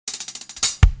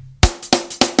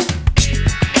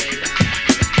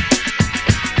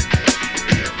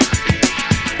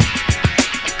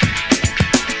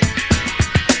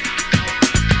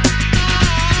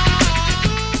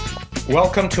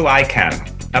Welcome to EyeCan,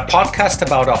 a podcast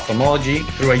about ophthalmology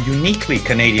through a uniquely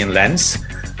Canadian lens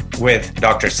with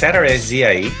Dr. Cecilia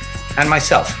Lee and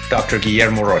myself, Dr.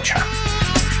 Guillermo Rocha.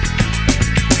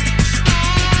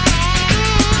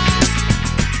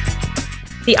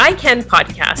 The EyeCan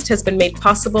podcast has been made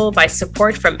possible by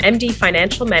support from MD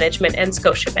Financial Management and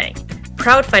Scotiabank,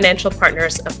 proud financial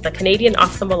partners of the Canadian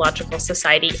Ophthalmological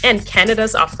Society and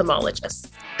Canada's ophthalmologists.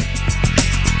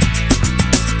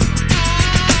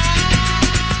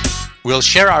 We'll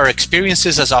share our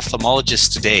experiences as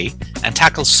ophthalmologists today and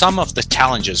tackle some of the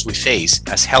challenges we face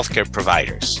as healthcare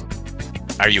providers.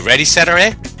 Are you ready,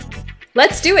 Cecilia?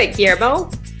 Let's do it,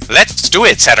 Guillermo. Let's do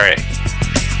it, Cecilia.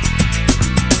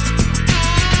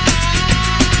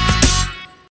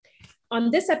 On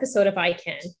this episode of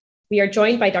EyeCan, we are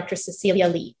joined by Dr. Cecilia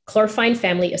Lee, Chlorfine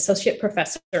Family Associate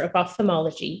Professor of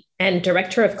Ophthalmology and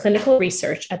Director of Clinical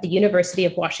Research at the University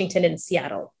of Washington in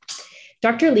Seattle.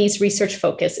 Dr. Lee's research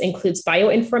focus includes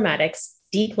bioinformatics,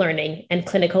 deep learning, and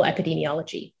clinical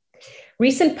epidemiology.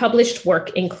 Recent published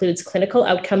work includes clinical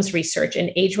outcomes research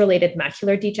in age-related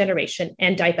macular degeneration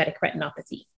and diabetic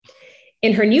retinopathy.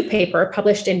 In her new paper,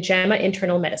 published in JAMA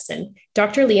Internal Medicine,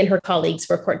 Dr. Lee and her colleagues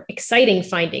report exciting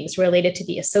findings related to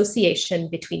the association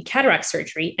between cataract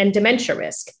surgery and dementia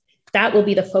risk. That will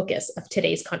be the focus of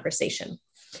today's conversation.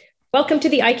 Welcome to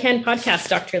the EyeCan podcast,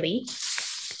 Dr. Lee.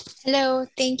 Hello,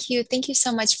 thank you. Thank you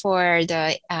so much for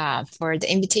the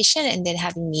invitation and then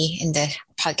having me in the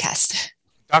podcast.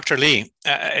 Dr. Lee,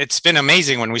 it's been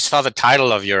amazing when we saw the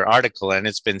title of your article, and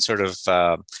it's been sort of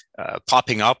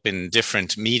popping up in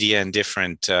different media and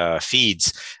different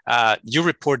feeds. You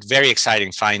report very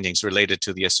exciting findings related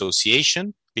to the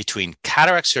association between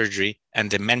cataract surgery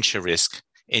and dementia risk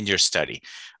in your study.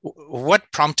 What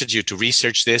prompted you to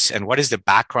research this, and what is the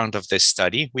background of this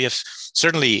study? We have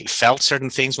certainly felt certain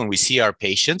things when we see our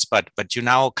patients, but you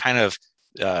now kind of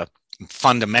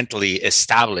fundamentally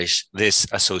establish this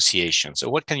association. So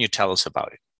what can you tell us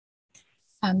about it?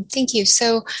 Thank you.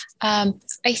 So I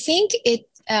think it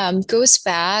goes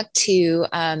back to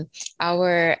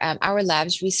our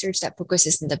lab's research that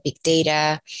focuses on the big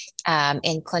data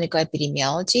and clinical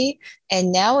epidemiology.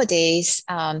 And nowadays,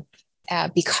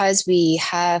 because we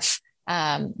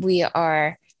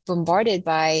are bombarded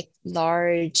by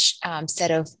large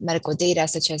set of medical data,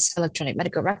 such as electronic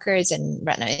medical records and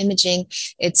retinal imaging,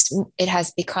 it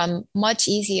has become much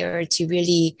easier to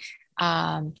really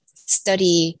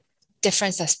study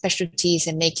different subspecialties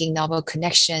and making novel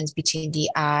connections between the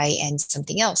eye and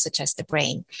something else, such as the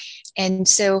brain. And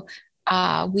so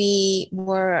I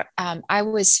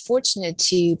was fortunate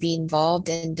to be involved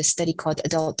in the study called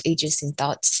Adult Ages in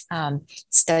Thoughts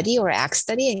study, or ACT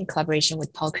study, in collaboration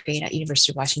with Paul Crane at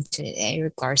University of Washington and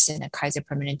Eric Larson at Kaiser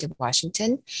Permanente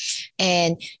Washington.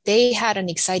 And they had an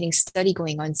exciting study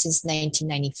going on since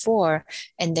 1994.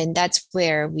 And then that's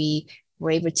where we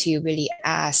were able to really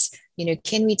ask,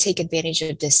 can we take advantage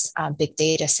of this big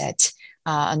data set,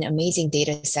 an amazing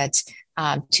data set,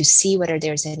 to see whether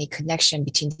there's any connection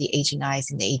between the aging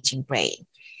eyes and the aging brain.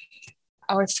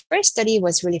 Our first study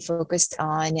was really focused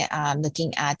on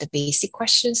looking at the basic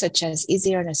questions, such as, is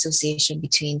there an association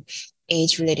between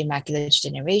age-related macular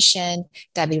degeneration,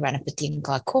 diabetic retinopathy, and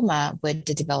glaucoma with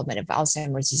the development of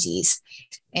Alzheimer's disease?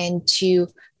 And to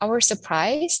our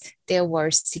surprise, there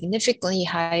were significantly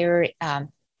higher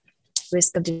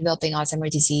risk of developing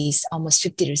Alzheimer's disease, almost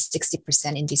 50 to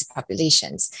 60% in these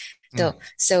populations.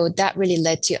 So that really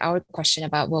led to our question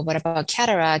about, well, what about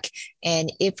cataract?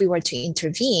 And if we were to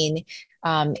intervene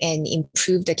and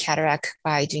improve the cataract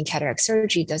by doing cataract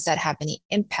surgery, does that have any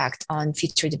impact on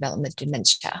future development of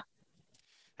dementia?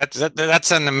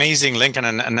 That's an amazing link and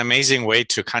an amazing way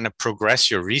to kind of progress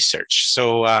your research.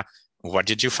 So what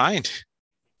did you find?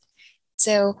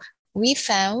 So we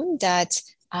found that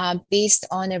based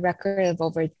on a record of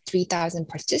over 3,000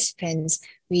 participants,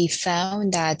 we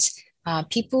found that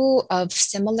people of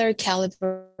similar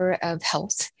caliber of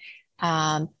health,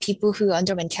 people who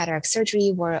underwent cataract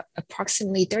surgery were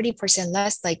approximately 30%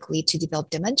 less likely to develop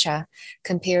dementia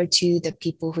compared to the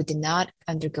people who did not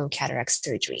undergo cataract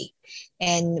surgery.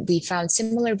 And we found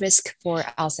similar risk for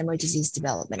Alzheimer's disease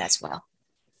development as well.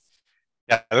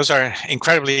 Yeah, those are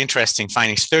incredibly interesting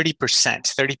findings.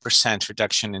 30%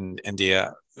 reduction in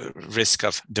the risk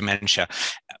of dementia.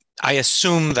 I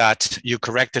assume that you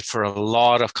corrected for a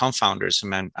lot of confounders. I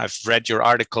mean, I've read your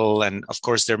article, and of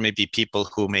course, there may be people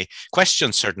who may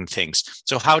question certain things.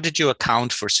 So how did you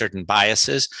account for certain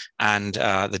biases and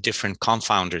the different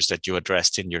confounders that you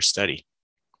addressed in your study?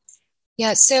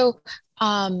 Yeah, so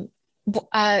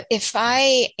if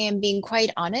I am being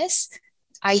quite honest,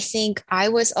 I think I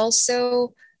was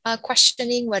also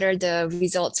questioning whether the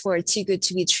results were too good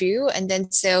to be true. And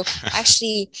then so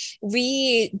actually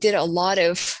we did a lot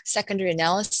of secondary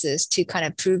analysis to kind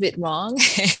of prove it wrong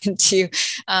and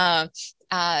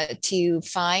to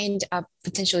find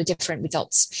potentially different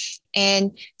results.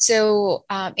 And so,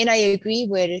 and I agree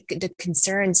with the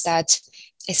concerns that,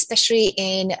 especially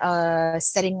in a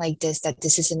setting like this, that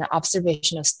this is an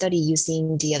observational study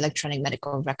using the electronic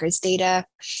medical records data,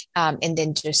 and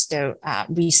then just the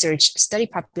research study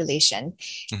population,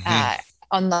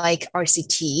 unlike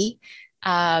RCT.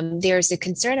 There's a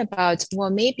concern about,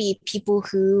 well, maybe people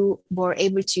who were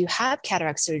able to have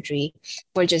cataract surgery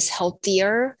were just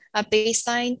healthier at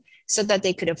baseline so that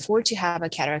they could afford to have a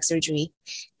cataract surgery,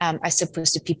 as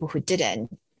opposed to people who didn't.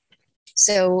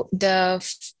 So the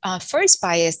first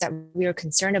bias that we were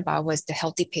concerned about was the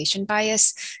healthy patient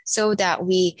bias, so that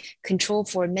we control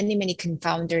for many, many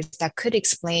confounders that could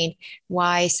explain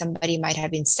why somebody might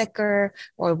have been sicker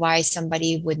or why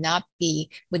somebody would not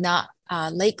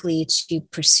likely to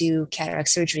pursue cataract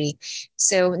surgery.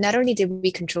 So not only did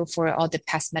we control for all the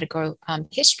past medical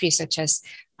history, such as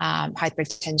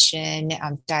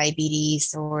hypertension,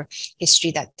 diabetes, or history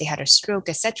that they had a stroke,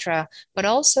 etc., but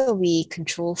also we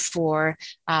control for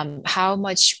how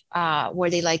much were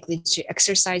they likely to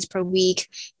exercise per week?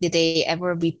 Did they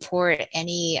ever report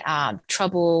any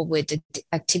trouble with the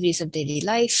activities of daily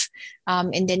life?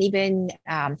 And then even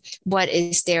what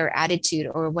is their attitude,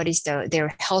 or what is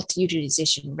their health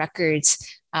utilization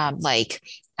records like?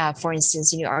 For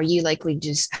instance, are you likely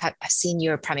to have seen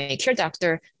your primary care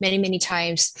doctor many, many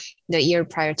times the year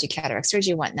prior to cataract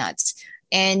surgery, whatnot?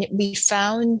 And we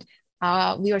found,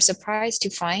 we were surprised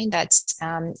to find that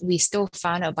we still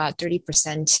found about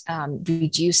 30%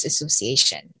 reduced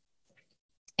association.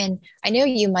 And I know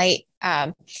you might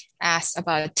ask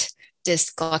about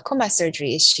this glaucoma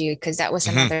surgery issue, because that was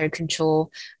another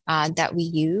control that we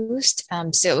used.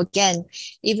 So again,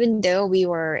 even though we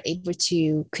were able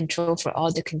to control for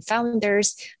all the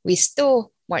confounders, we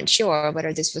still weren't sure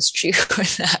whether this was true or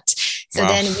not. So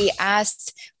then we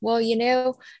asked, well,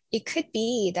 it could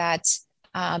be that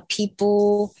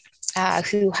people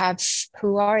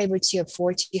who are able to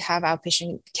afford to have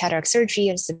outpatient cataract surgery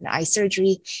and some eye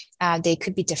surgery, they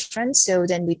could be different. So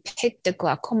then we picked the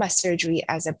glaucoma surgery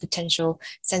as a potential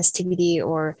sensitivity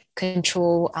or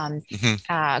control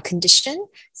condition,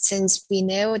 since we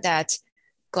know that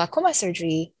glaucoma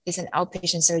surgery is an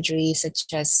outpatient surgery, such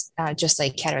as just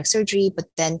like cataract surgery. But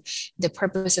then the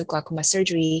purpose of glaucoma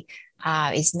surgery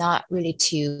is not really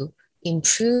to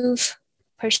improve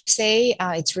per se.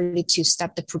 It's really to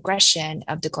stop the progression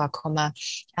of the glaucoma,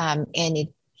 and it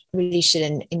really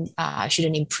shouldn't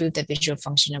improve the visual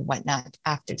function and whatnot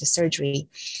after the surgery.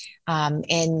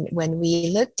 And when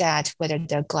we looked at whether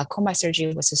the glaucoma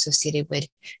surgery was associated with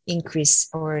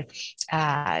increased or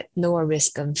lower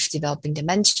risk of developing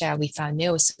dementia, we found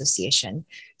no association.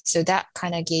 So that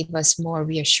kind of gave us more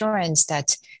reassurance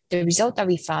that the result that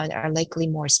we found are likely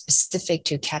more specific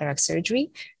to cataract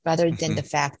surgery, rather than the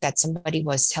fact that somebody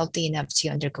was healthy enough to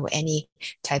undergo any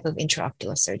type of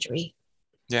intraocular surgery.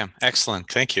 Yeah,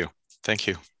 excellent. Thank you. Thank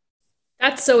you.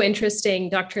 That's so interesting,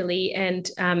 Dr. Lee, and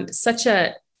such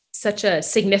a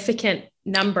significant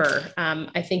number.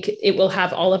 I think it will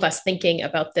have all of us thinking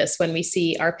about this when we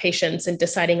see our patients and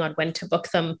deciding on when to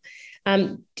book them.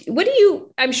 I'm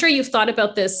sure you've thought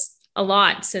about this a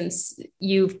lot since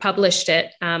you've published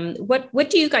it. What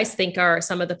do you guys think are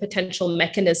some of the potential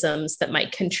mechanisms that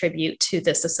might contribute to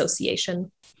this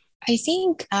association? I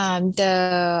think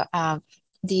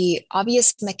the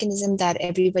obvious mechanism that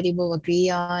everybody will agree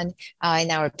on,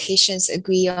 and our patients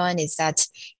agree on, is that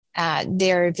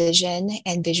their vision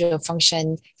and visual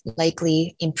function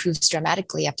likely improves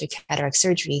dramatically after cataract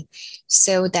surgery,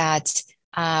 so that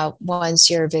once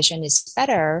your vision is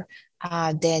better,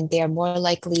 then they're more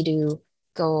likely to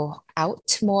go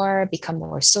out more, become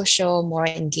more social, more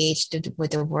engaged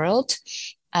with the world.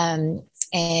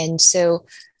 And so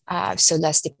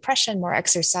less depression, more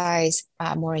exercise,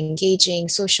 more engaging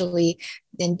socially,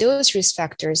 then those risk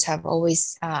factors have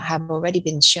already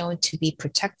been shown to be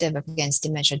protective against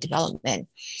dementia development.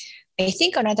 I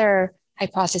think another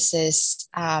hypothesis,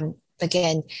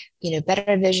 again,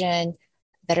 better vision,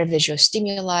 better visual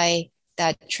stimuli,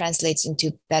 that translates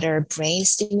into better brain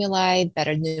stimuli,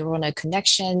 better neuronal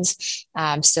connections,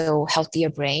 so healthier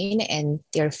brain and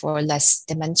therefore less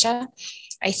dementia.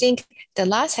 I think the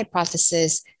last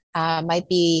hypothesis might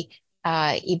be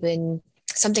even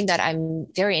something that I'm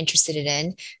very interested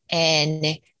in,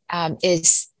 and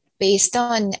is based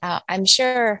on, I'm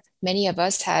sure many of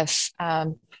us have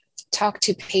talked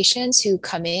to patients who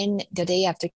come in the day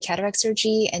after cataract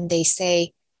surgery and they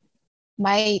say,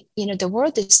 the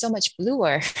world is so much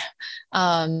bluer.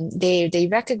 They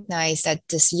recognize that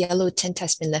this yellow tint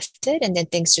has been lifted, and then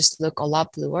things just look a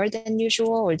lot bluer than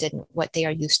usual or than what they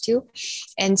are used to.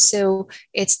 And so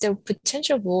it's the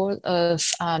potential role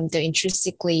of the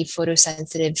intrinsically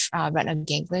photosensitive retinal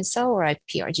ganglion cell, or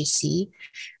iPRGC.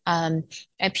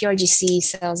 iPRGC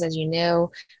cells, as you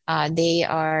know, they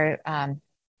are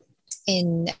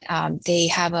they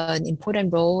have an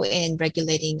important role in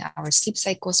regulating our sleep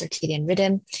cycle, circadian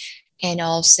rhythm, and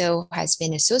also has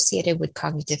been associated with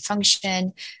cognitive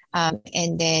function,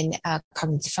 and then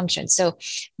cognitive function. So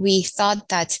we thought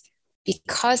that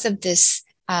because of this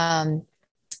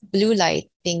blue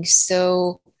light being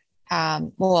so,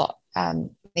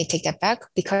 may take that back,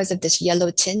 because of this yellow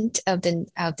tint of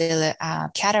the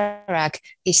cataract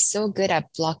is so good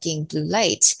at blocking blue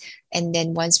light. And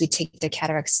then once we take the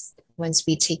cataract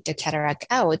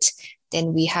out,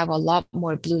 then we have a lot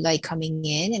more blue light coming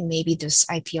in, and maybe those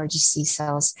iPRGC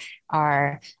cells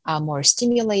are more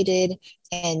stimulated,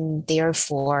 and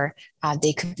therefore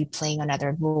they could be playing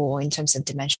another role in terms of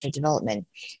dementia development.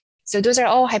 So those are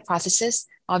all hypotheses.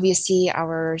 Obviously,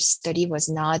 our study was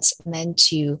not meant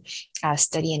to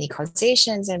study any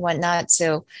causations and whatnot.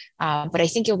 So, but I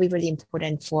think it'll be really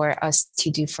important for us to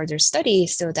do further study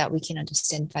so that we can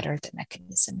understand better the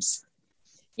mechanisms.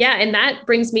 Yeah, and that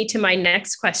brings me to my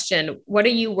next question. What are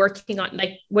you working on?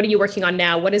 What are you working on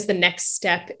now? What is the next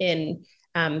step in,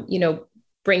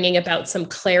 bringing about some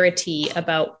clarity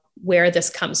about where this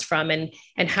comes from and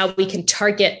how we can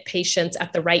target patients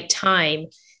at the right time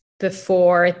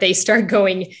before they start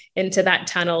going into that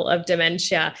tunnel of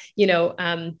dementia?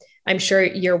 I'm sure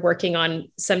you're working on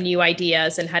some new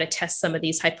ideas and how to test some of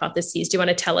these hypotheses. Do you want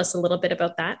to tell us a little bit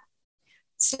about that?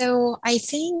 So I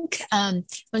think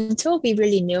until we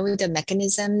really know the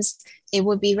mechanisms, it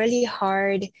would be really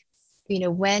hard,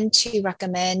 when to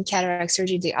recommend cataract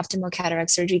surgery, the optimal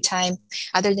cataract surgery time,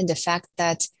 other than the fact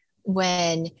that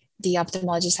when the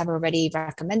ophthalmologists have already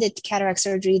recommended cataract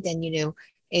surgery, then,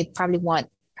 it probably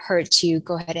won't hurt to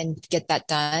go ahead and get that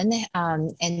done.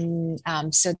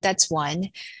 So that's one.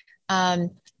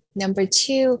 Number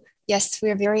two, yes,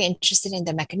 we're very interested in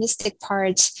the mechanistic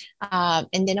part,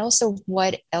 and then also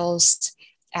what else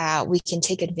we can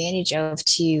take advantage of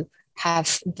to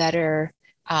have better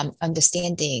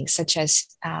understanding, such as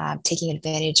taking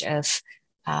advantage of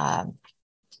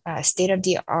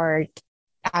state-of-the-art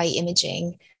eye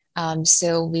imaging.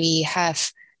 So we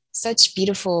have such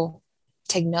beautiful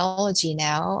technology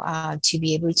now to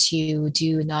be able to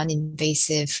do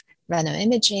non-invasive retinal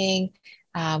imaging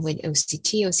with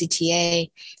OCT,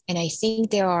 OCTA. And I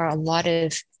think there are a lot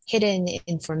of hidden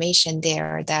information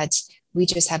there that we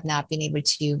just have not been able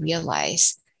to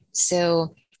realize.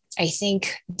 So I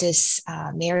think this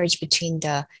marriage between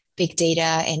the big data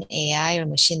and AI or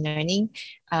machine learning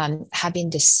having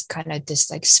this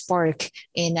like spark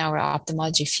in our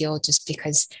ophthalmology field, just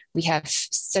because we have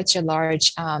such a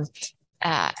large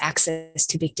access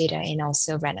to big data and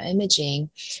also retinal imaging.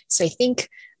 So I think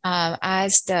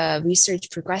as the research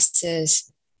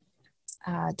progresses,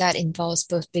 that involves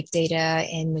both big data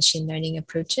and machine learning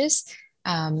approaches,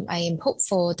 I am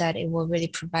hopeful that it will really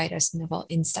provide us novel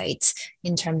insights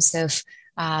in terms of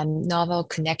novel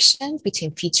connection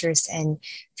between features and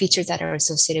features that are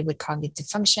associated with cognitive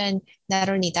function. Not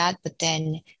only that, but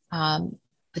then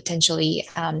potentially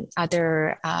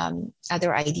other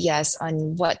ideas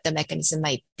on what the mechanism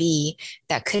might be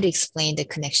that could explain the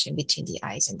connection between the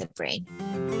eyes and the brain.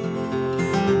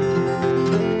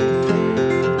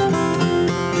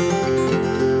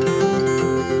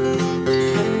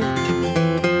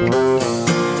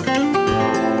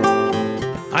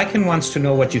 EyeCan wants to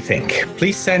know what you think.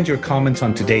 Please send your comments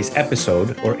on today's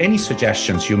episode or any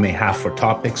suggestions you may have for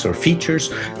topics or features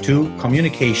to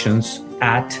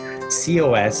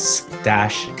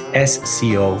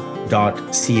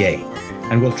communications@cos-sco.ca,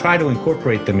 and we'll try to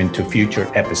incorporate them into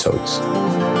future episodes.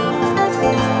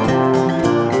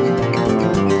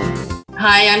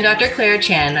 Hi, I'm Dr. Claire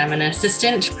Chan. I'm an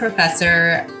assistant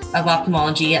professor of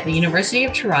ophthalmology at the University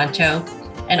of Toronto,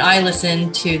 and I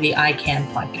listen to the EyeCan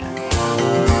podcast.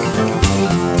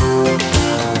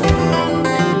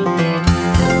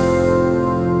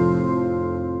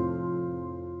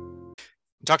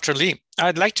 Dr. Lee,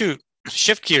 I'd like to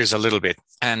shift gears a little bit.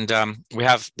 And we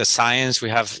have the science, we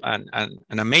have an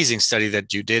amazing study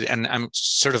that you did. And I'm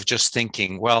sort of just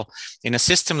thinking, well, in a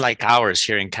system like ours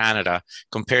here in Canada,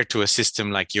 compared to a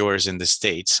system like yours in the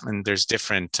States, and there's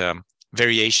different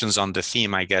variations on the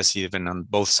theme, I guess, even on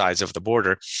both sides of the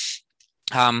border,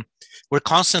 we're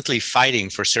constantly fighting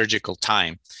for surgical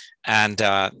time. And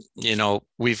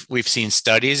we've seen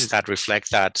studies that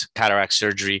reflect that cataract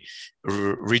surgery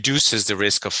reduces the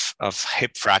risk of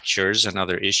hip fractures and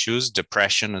other issues,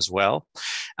 depression as well.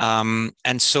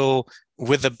 And so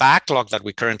with the backlog that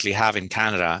we currently have in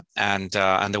Canada and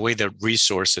the way the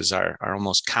resources are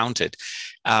almost counted,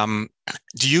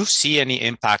 do you see any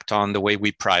impact on the way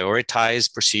we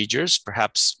prioritize procedures?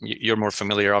 Perhaps you're more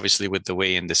familiar, obviously, with the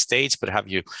way in the States, but have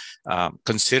you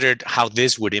considered how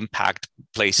this would impact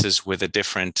places with a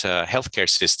different healthcare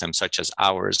system, such as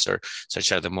ours, or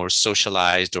such as the more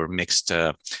socialized or mixed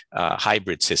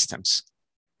hybrid systems?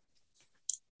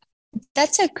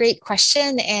 That's a great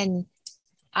question. And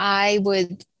I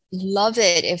would love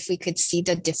it if we could see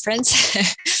the difference.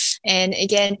 And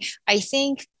again, I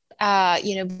think,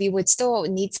 we would still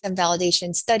need some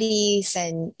validation studies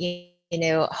and,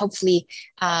 hopefully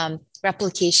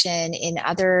replication in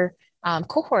other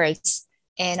cohorts.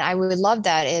 And I would love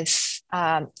that if,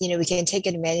 we can take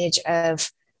advantage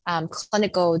of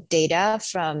clinical data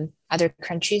from other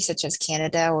countries such as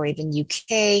Canada or even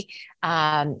UK.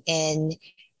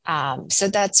 So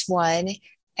that's one.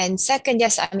 And second,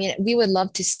 yes, I mean, we would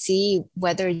love to see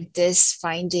whether this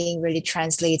finding really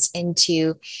translates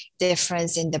into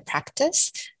difference in the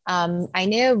practice. I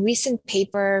know a recent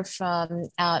paper from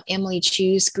Emily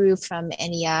Chu's group from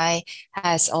NEI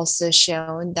has also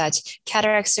shown that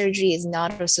cataract surgery is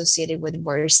not associated with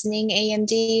worsening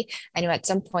AMD. I know at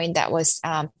some point that was,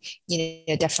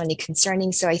 definitely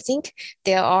concerning. So I think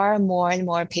there are more and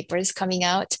more papers coming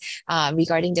out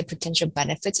regarding the potential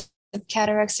benefits of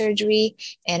cataract surgery,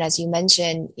 and as you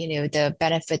mentioned, the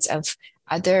benefits of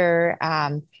other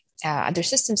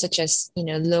systems such as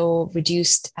low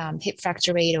reduced hip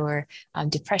fracture rate or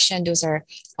depression. Those are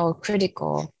all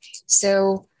critical.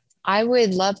 So I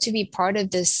would love to be part of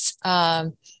this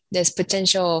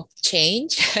potential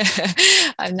change.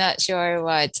 I'm not sure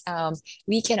what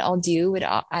we can all do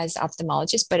as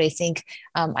ophthalmologists, but I think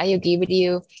I agree with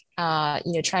you.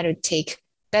 Try to take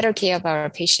better care of our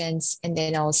patients, and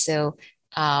then also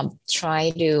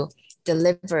try to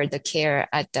deliver the care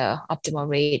at the optimal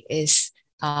rate is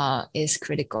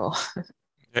critical.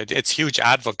 It's huge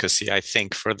advocacy, I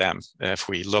think, for them if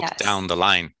we look down the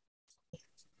line.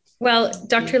 Well,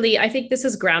 Dr. Lee, I think this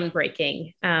is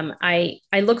groundbreaking. I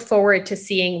look forward to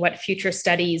seeing what future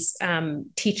studies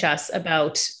teach us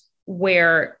about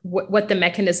what the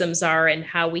mechanisms are and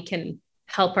how we can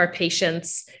help our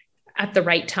patients at the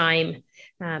right time.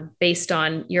 Based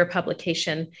on your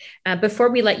publication. Before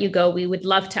we let you go, we would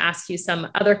love to ask you some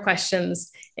other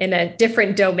questions in a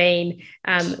different domain.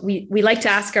 We like to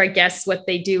ask our guests what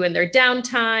they do in their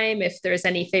downtime, if there's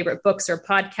any favorite books or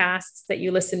podcasts that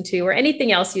you listen to, or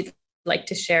anything else you'd like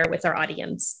to share with our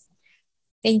audience.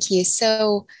 Thank you.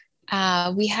 So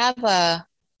we have a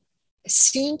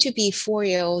soon-to-be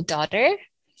 4-year-old daughter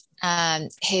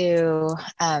who,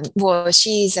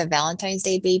 she's a Valentine's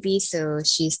Day baby, so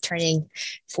she's turning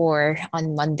 4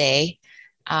 on Monday.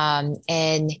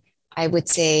 And I would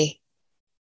say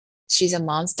she's a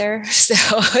monster. So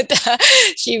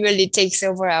she really takes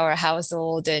over our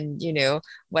household and,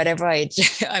 whatever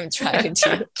I'm trying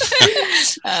to do.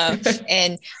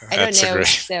 And I don't know.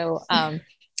 So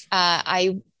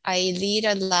I lead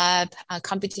a lab, a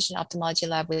computational ophthalmology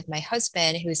lab with my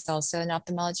husband, who's also an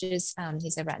ophthalmologist.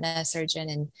 He's a retina surgeon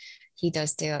and he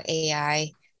does the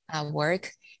AI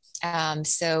work.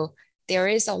 So there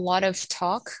is a lot of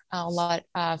talk, a lot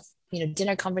of,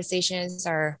 dinner conversations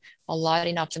are a lot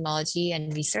in ophthalmology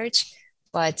and research.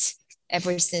 But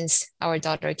ever since our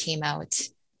daughter came out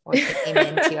or came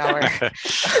into our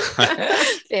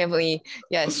family,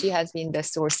 she has been the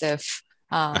source of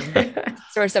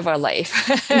our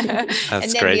life. And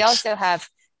then great. We also have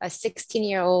a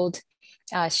 16-year-old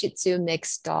Shih Tzu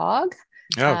mixed dog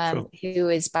cool. Who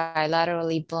is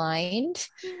bilaterally blind.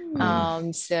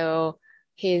 So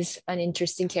he's an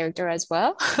interesting character as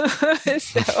well.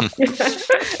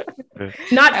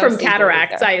 Not from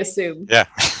cataracts, I assume. Yeah.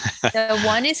 So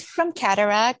one is from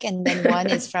cataract and then one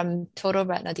is from total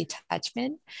retinal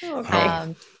detachment.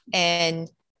 Okay. And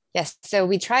yes, so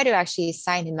we try to actually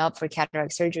sign him up for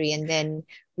cataract surgery, and then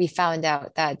we found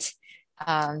out that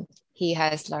he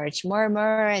has large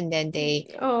murmur, and then they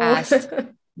asked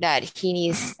that he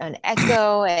needs an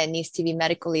echo and needs to be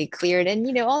medically cleared,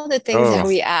 and all the things that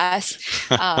we asked.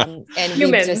 And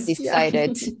we just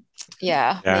decided,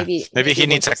 maybe he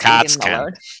needs a CAT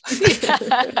scan.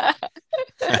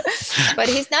 But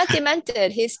he's not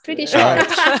demented; he's pretty sharp.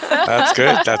 That's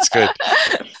good. That's good.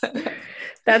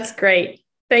 That's great.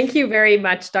 Thank you very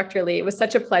much, Dr. Lee. It was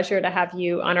such a pleasure to have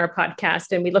you on our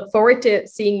podcast, and we look forward to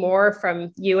seeing more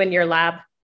from you and your lab.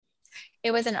 It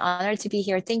was an honor to be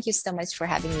here. Thank you so much for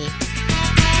having me.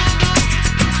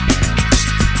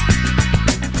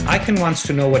 EyeCan wants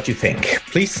to know what you think.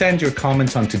 Please send your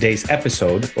comments on today's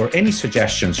episode or any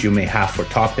suggestions you may have for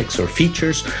topics or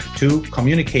features to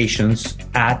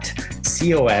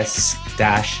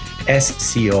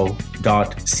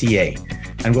communications@cos-sco.ca,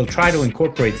 and we'll try to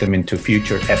incorporate them into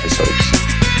future episodes.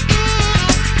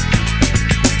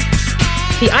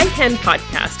 The EyeCan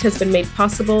podcast has been made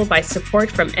possible by support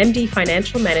from MD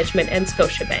Financial Management and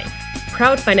Scotiabank,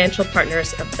 proud financial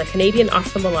partners of the Canadian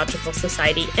Ophthalmological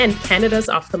Society and Canada's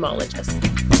ophthalmologists.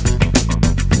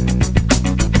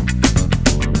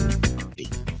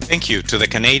 Thank you to the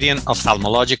Canadian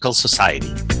Ophthalmological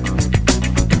Society.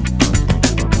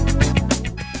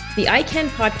 The EyeCan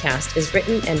podcast is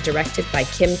written and directed by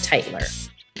Kim Teitler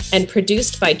and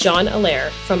produced by John Allaire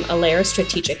from Allaire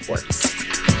Strategic Works.